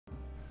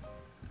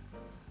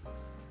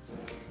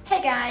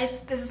Hey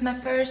guys, this is my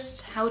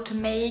first how to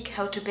make,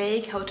 how to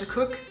bake, how to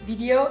cook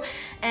video,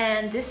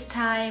 and this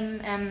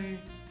time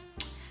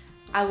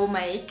I will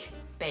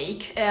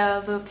bake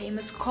the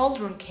famous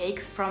Cauldron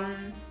cakes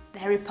from the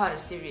Harry Potter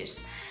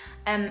series.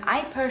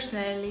 I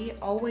personally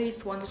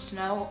always wanted to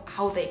know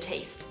how they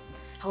taste,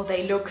 how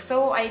they look,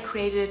 so I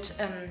created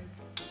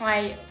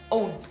my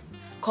own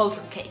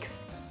Cauldron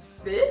cakes.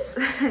 This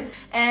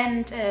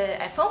and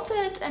I filmed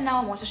it and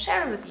now I want to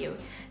share it with you.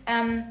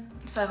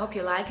 So I hope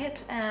you like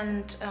it,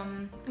 and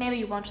maybe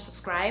you want to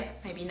subscribe,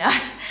 maybe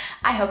not.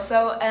 I hope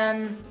so.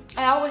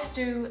 I always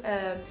do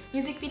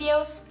music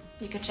videos.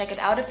 You can check it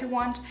out if you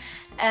want,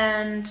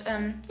 and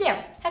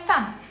yeah, have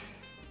fun.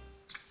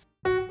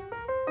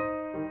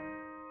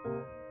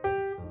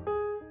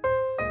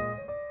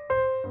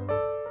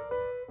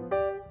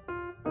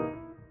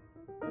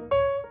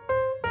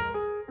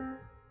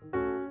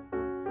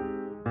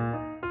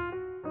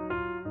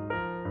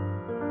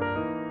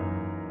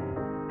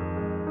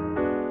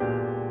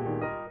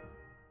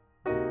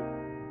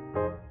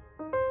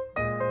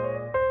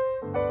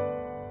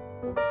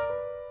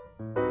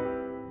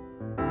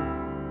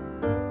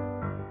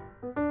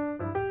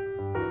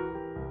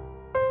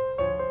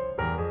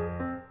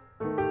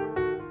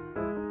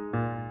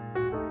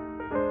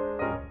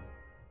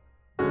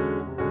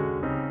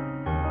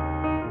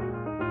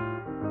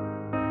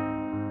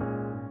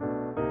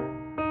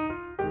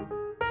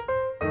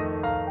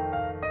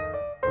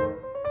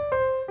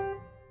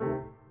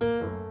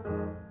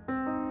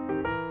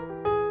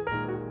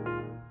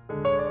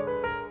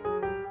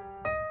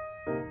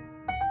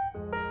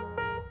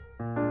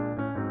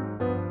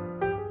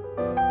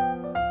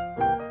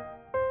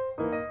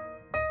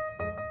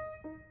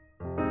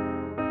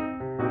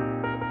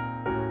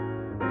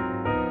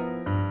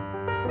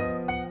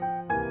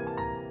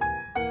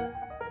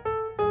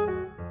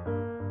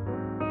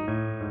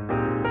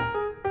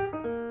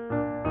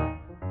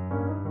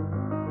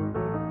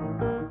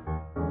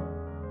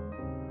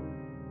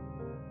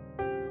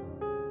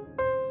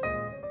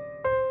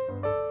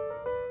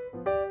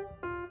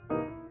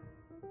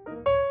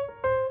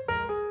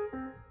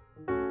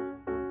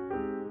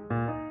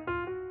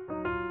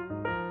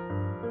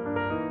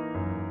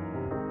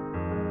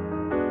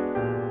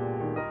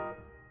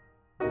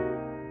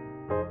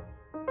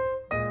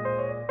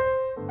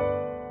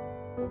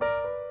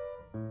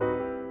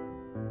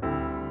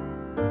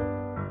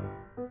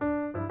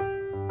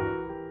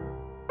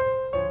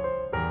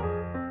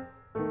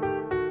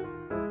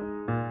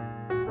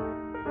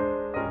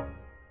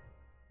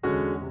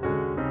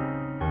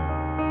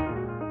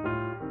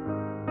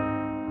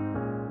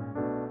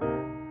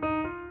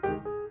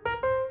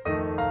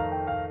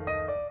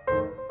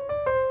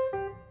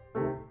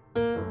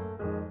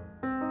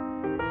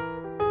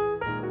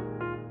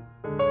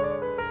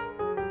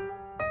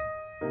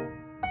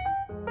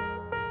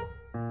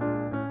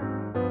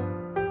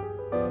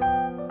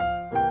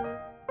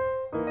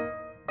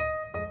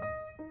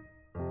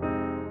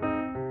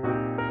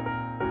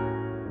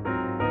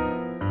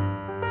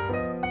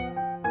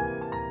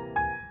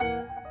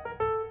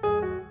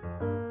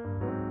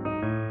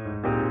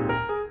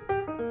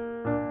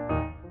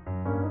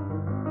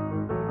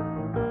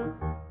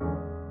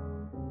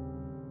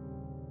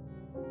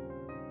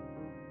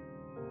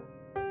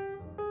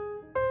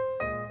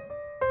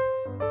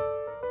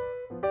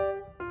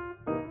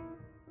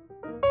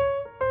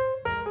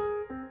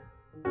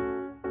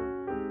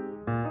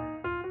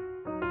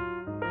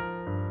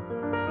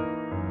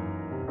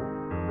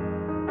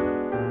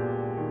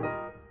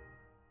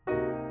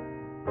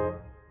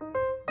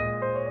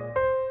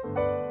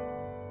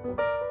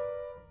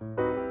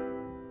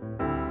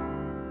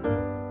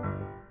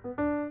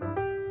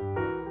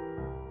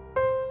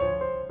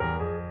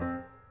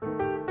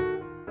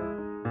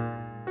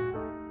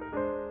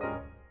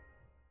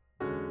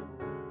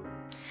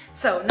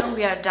 So now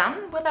we are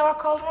done with our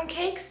Cauldron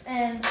cakes,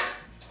 and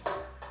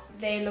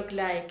they look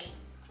like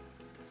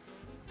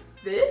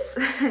this.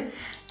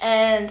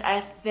 And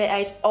I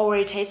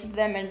already tasted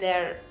them, and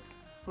they're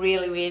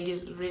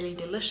really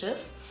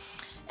delicious.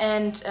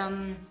 And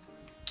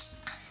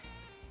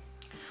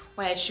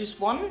when I choose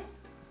one,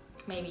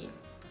 maybe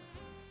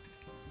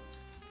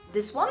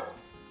this one,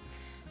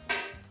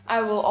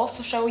 I will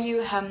also show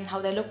you how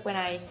they look when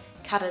I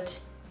cut it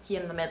here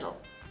in the middle.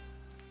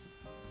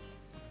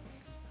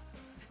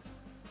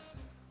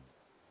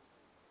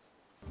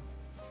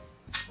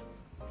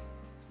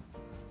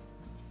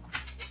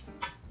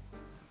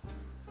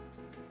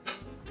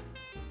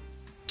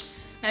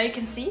 Now you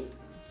can see,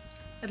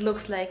 it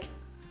looks like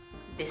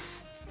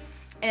this.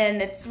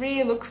 And it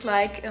really looks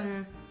like,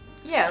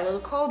 yeah, a little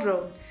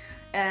cauldron.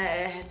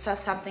 It has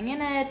something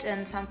in it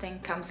and something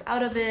comes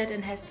out of it,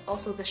 and has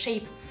also the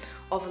shape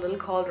of a little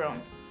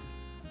cauldron.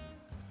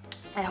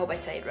 I hope I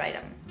say it right,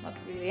 I'm not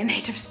really a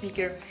native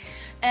speaker.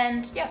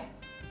 And yeah,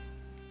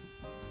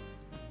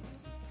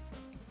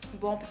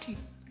 bon appetit.